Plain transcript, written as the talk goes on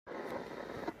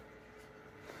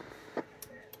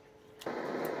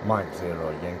Mike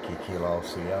 0, Yankee Kilo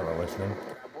Sierra listening.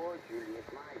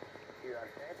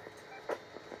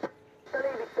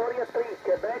 Victoria 3,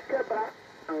 Quebec,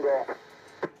 Bravo.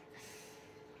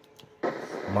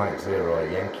 Mike 0,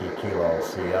 Yankee Kilo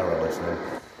Sierra listening.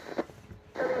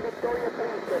 Victoria 3,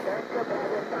 Quebec,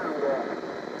 Bravo Tango.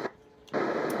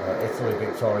 Italy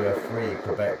Victoria 3,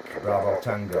 Quebec Bravo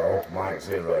Tango, Mike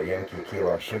 0, Yankee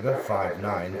Kilo Sugar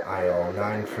 59, IO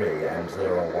 93,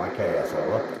 M0 YKS,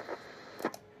 over.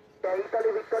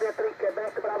 Italy Victoria 3,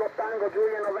 Quebec Bravo Tango,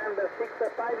 Julia November 6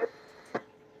 5.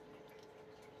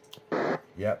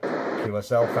 Yep,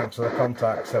 QSL, thanks for the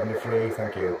contact, 73,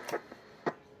 thank you.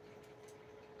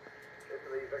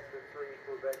 Italy Victor 3,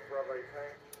 Quebec Bravo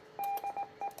Tango.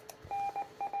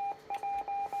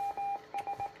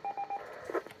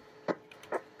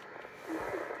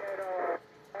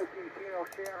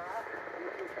 Sierra,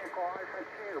 this is Echo Alpha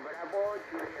 2, Bravo,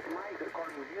 Juliet Mike,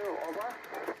 recording you, over.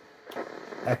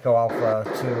 Echo Alpha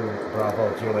 2, Bravo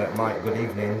Juliet Mike, good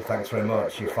evening, thanks very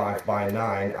much, you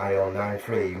 5x9, IO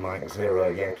 93, Mike 0,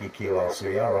 Yankee Kilo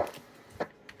Sierra. Okay,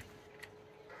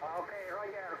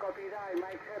 Roger, copy that,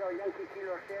 Mike 0, Yankee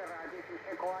Kilo Sierra, this is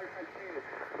Echo Alpha 2,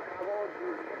 Bravo,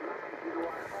 Juliet Mike, you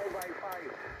are 5x5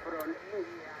 from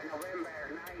India, November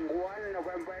 9-1,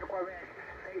 November, Quebec.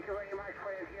 Thank you very much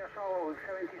for your soul,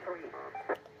 73.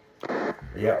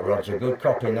 Yeah, Roger, good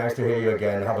copy, nice to hear you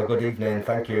again, have a good evening,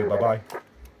 thank you, bye-bye.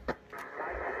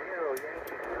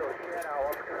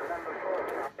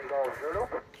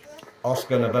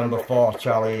 Oscar November 4,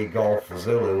 Charlie Golf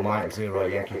Zulu, Mike 0,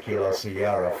 Yankee Kilo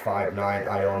Sierra 59,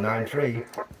 IO 93.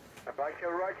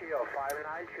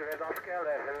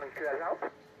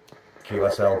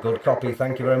 QSL, good copy,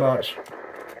 thank you very much.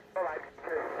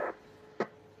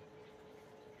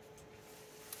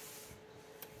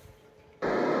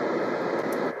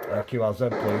 QRZ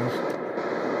please.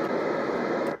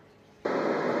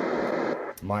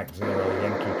 Mike 0,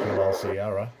 Yankee Kilo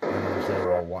Sierra,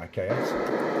 M0 YKS.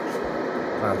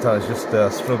 I was just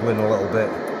struggling a little bit.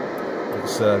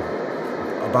 It's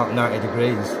about 90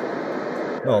 degrees.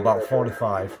 No, about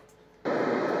 45.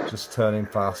 Just turning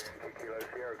fast.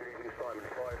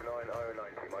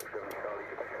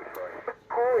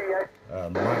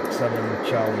 Mike 7,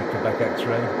 Charlie Quebec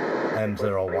X-Ray,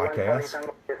 M0 YKS.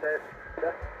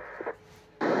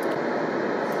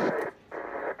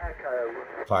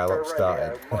 Pilot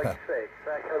started. Mike 6,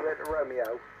 Echo Victor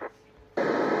Romeo.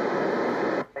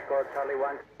 Echo Charlie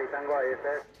 1, Tango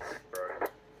ISS.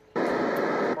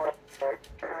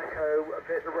 Echo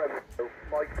Victor Romeo.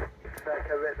 Mike 6,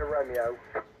 Echo Victor Romeo.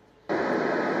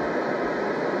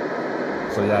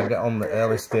 So yeah, I get on the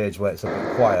early stage where it's a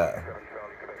bit quiet.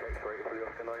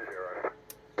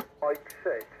 Mike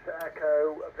 6,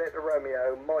 Echo Victor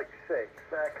Romeo. Mike 6,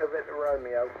 Echo Victor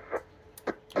Romeo.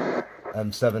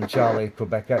 M7 Charlie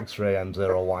Quebec X-Ray,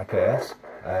 M0 YKS.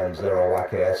 M0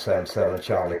 YKS, M7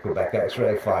 Charlie Quebec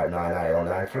X-Ray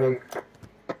 59IO93.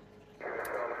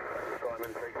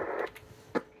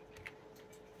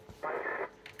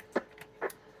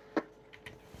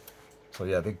 So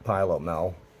yeah, big pile up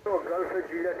now.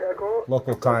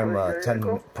 Local time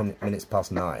 10 minutes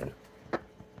past 9.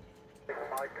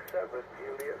 Mike 7,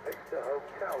 Juliet Victor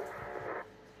Hotel.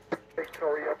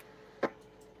 Victoria.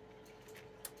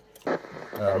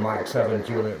 Mike 7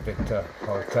 Juliet Victor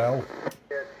Hotel.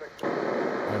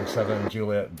 M7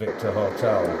 Juliet Victor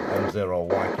Hotel, M0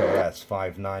 YKS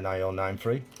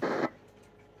 59IO93.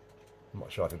 I'm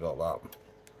not sure if I got that.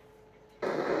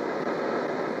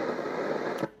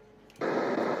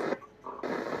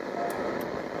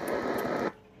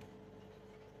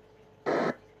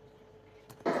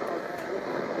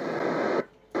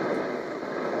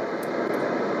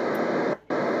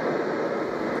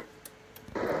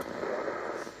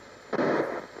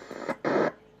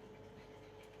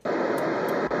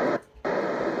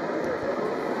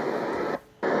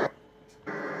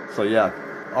 So yeah,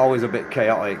 always a bit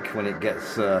chaotic when it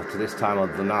gets to this time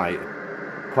of the night.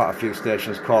 Quite a few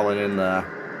stations calling in there.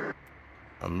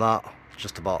 And that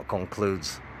just about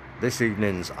concludes this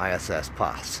evening's ISS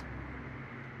pass,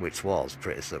 which was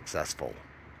pretty successful.